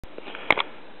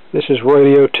This is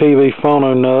Radio TV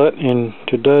Phono Nut, and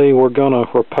today we're going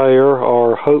to repair,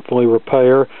 or hopefully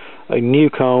repair, a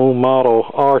Newcomb model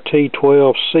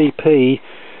RT-12CP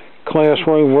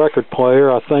classroom record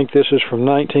player. I think this is from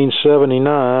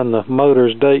 1979. The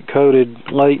motor's date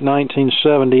coded late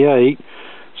 1978.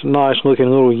 It's a nice looking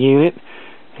little unit,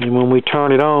 and when we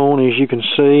turn it on, as you can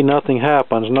see, nothing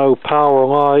happens. No power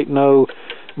light, no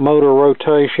motor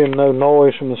rotation, no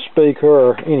noise from the speaker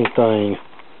or anything.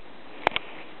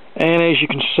 And as you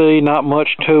can see, not much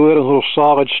to it. A little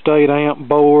solid state amp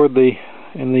board,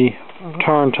 and the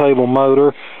turntable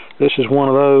motor. This is one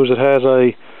of those that has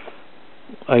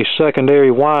a secondary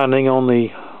winding on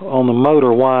the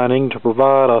motor winding to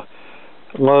provide a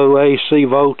low AC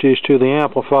voltage to the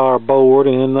amplifier board,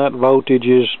 and then that voltage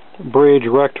is bridge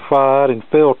rectified and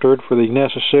filtered for the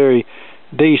necessary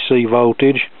DC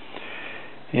voltage.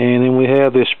 And then we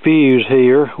have this fuse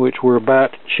here, which we're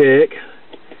about to check.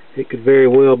 It could very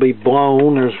well be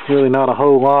blown. There's really not a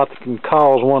whole lot that can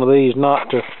cause one of these not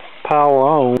to power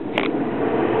on.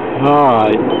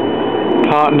 Alright,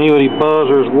 continuity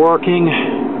buzzer's working.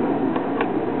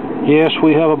 Yes,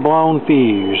 we have a blown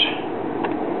fuse.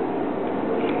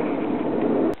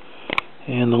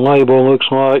 And the label looks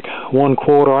like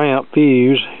 1/4 amp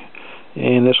fuse,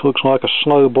 and this looks like a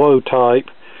slow blow type.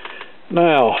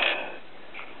 Now,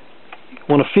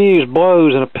 when a fuse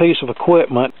blows in a piece of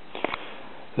equipment,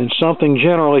 then something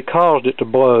generally caused it to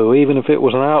blow, even if it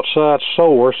was an outside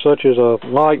source such as a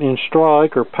lightning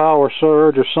strike or power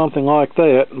surge or something like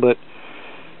that. But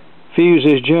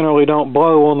fuses generally don't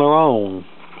blow on their own.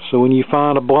 So when you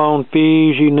find a blown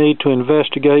fuse, you need to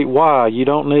investigate why. You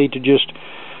don't need to just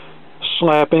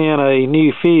slap in a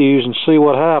new fuse and see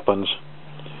what happens,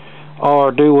 or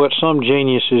do what some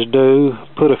geniuses do,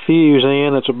 put a fuse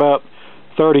in that's about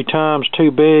 30 times too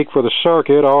big for the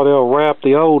circuit, or they'll wrap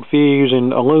the old fuse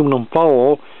in aluminum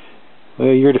foil. Well,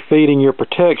 you're defeating your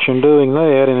protection doing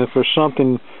that, and if there's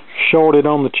something shorted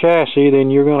on the chassis,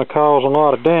 then you're going to cause a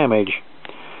lot of damage.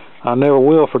 I never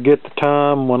will forget the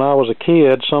time when I was a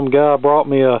kid, some guy brought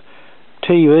me a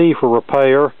TV for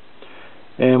repair,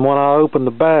 and when I opened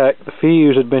the back, the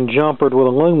fuse had been jumpered with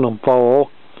aluminum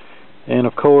foil, and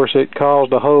of course it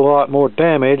caused a whole lot more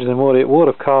damage than what it would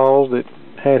have caused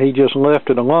had he just left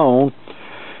it alone.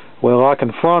 Well, I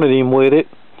confronted him with it,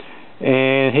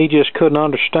 and he just couldn't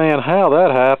understand how that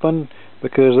happened,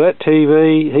 because that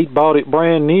TV, he bought it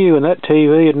brand new, and that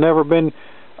TV had never been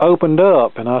opened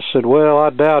up. And I said, well,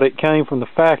 I doubt it came from the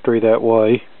factory that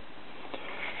way.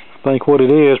 I think what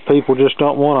it is, people just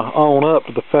don't want to own up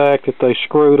to the fact that they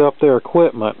screwed up their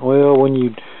equipment. Well, when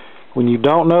you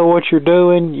don't know what you're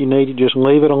doing, you need to just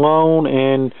leave it alone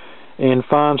and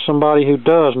find somebody who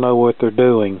does know what they're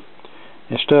doing,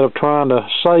 instead of trying to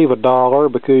save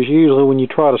 $1, because usually when you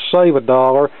try to save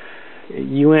 $1,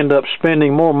 you end up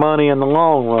spending more money in the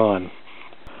long run.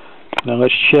 Now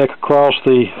let's check across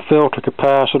the filter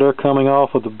capacitor coming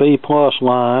off of the B+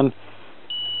 line,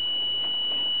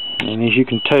 and as you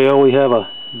can tell, we have a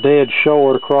dead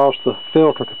short across the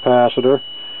filter capacitor.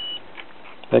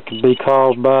 That could be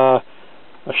caused by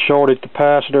a shorted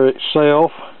capacitor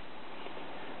itself,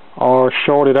 or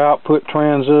shorted output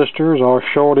transistors, or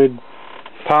shorted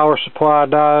power supply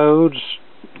diodes.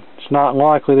 It's not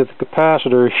likely that the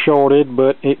capacitor is shorted,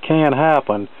 but it can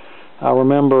happen. I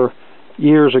remember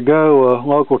years ago a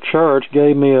local church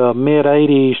gave me a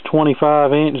mid-80s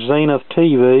 25-inch Zenith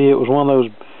TV. It was one of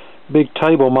those big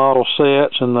table model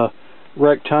sets in the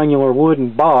rectangular wooden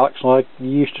box like you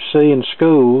used to see in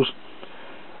schools,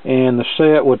 and the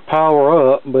set would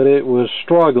power up, but it was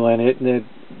struggling.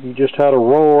 You just had a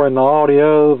roar in the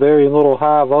audio, very little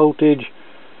high voltage,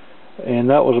 and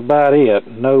that was about it.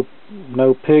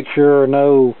 No picture,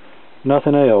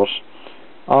 nothing else.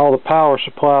 All the power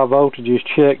supply voltages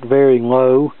checked very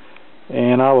low,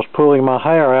 and I was pulling my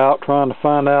hair out trying to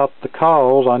find out the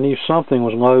cause. I knew something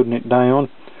was loading it down.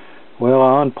 Well,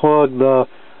 I unplugged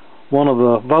one of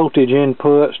the voltage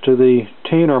inputs to the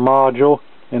tuner module,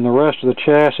 and the rest of the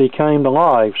chassis came to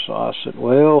life. So I said,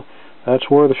 well,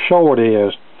 that's where the short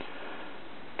is.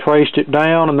 Traced it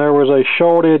down, and there was a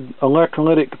shorted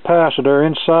electrolytic capacitor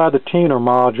inside the tuner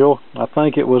module. I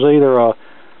think it was either a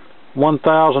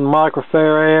 1000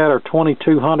 microfarad or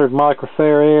 2200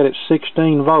 microfarad at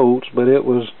 16 volts, but it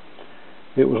was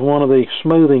one of the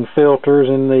smoothing filters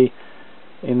in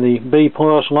the B+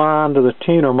 line to the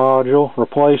tuner module.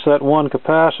 Replace that one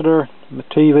capacitor, and the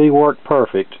TV worked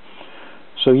perfect.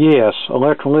 So yes,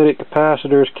 electrolytic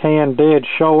capacitors can dead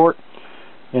short,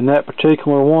 and that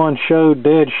particular one showed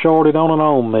dead shorted on an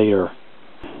ohm meter.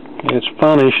 It's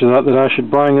funny that I should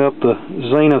bring up the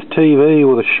Zenith TV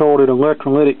with a shorted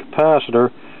electrolytic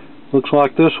capacitor, Looks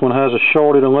like this one has a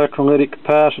shorted electrolytic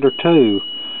capacitor too.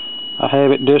 I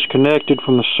have it disconnected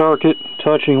from the circuit,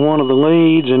 touching one of the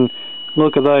leads, and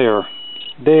look at there,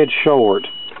 dead short.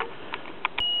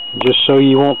 Just so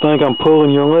you won't think I'm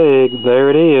pulling your leg, there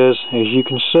it is, as you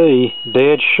can see,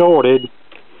 dead shorted.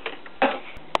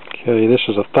 Okay, this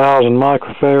is a 1000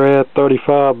 microfarad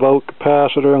 35 volt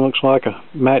capacitor, and looks like a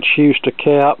Matsushita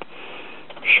cap.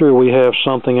 I'm sure we have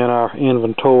something in our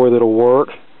inventory that'll work.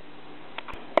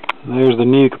 There's the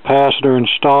new capacitor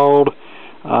installed.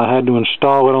 I had to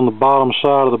install it on the bottom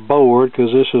side of the board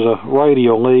because this is a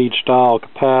radial lead style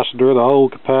capacitor. The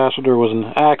old capacitor was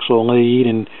an axial lead,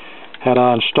 and had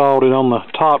I installed it on the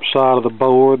top side of the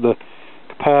board, the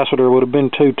capacitor would have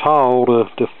been too tall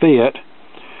to fit.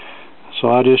 So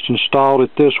I just installed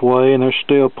it this way, and there's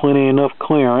still plenty enough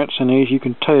clearance, and as you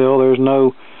can tell, there's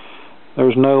no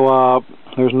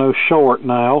short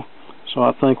now. So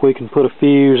I think we can put a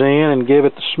fuse in and give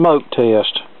it the smoke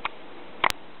test.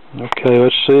 Okay,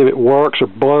 let's see if it works or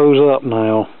blows up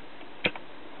now.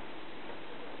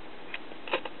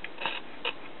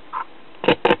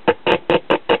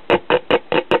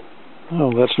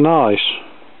 Oh, that's nice.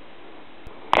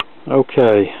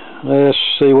 Okay, let's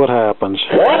see what happens.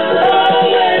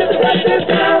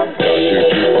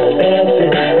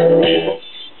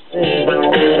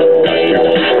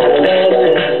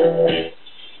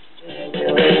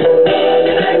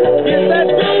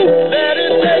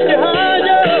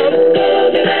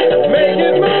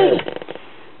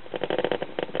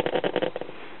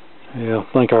 Yeah,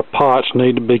 I think our pots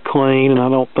need to be clean, and I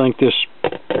don't think this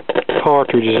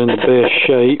cartridge is in the best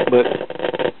shape, but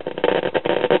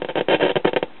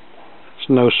it's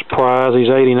no surprise. These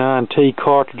 89T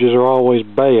cartridges are always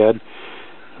bad.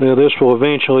 Now, this will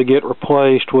eventually get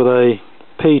replaced with a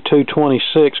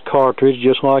P226 cartridge,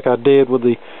 just like I did with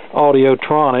the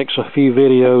Audiotronics a few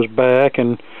videos back,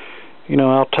 and you know,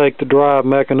 I'll take the drive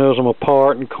mechanism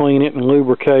apart and clean it and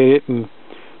lubricate it and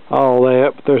all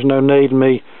that, but there's no need in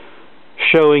me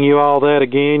showing you all that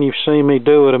again. You've seen me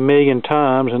do it a million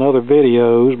times in other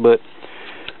videos. But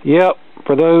yep,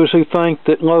 for those who think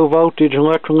that low voltage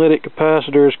electrolytic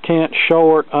capacitors can't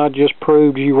short, I just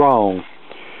proved you wrong.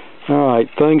 Alright,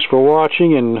 thanks for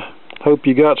watching, and hope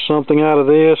you got something out of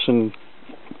this, and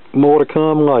more to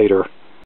come later.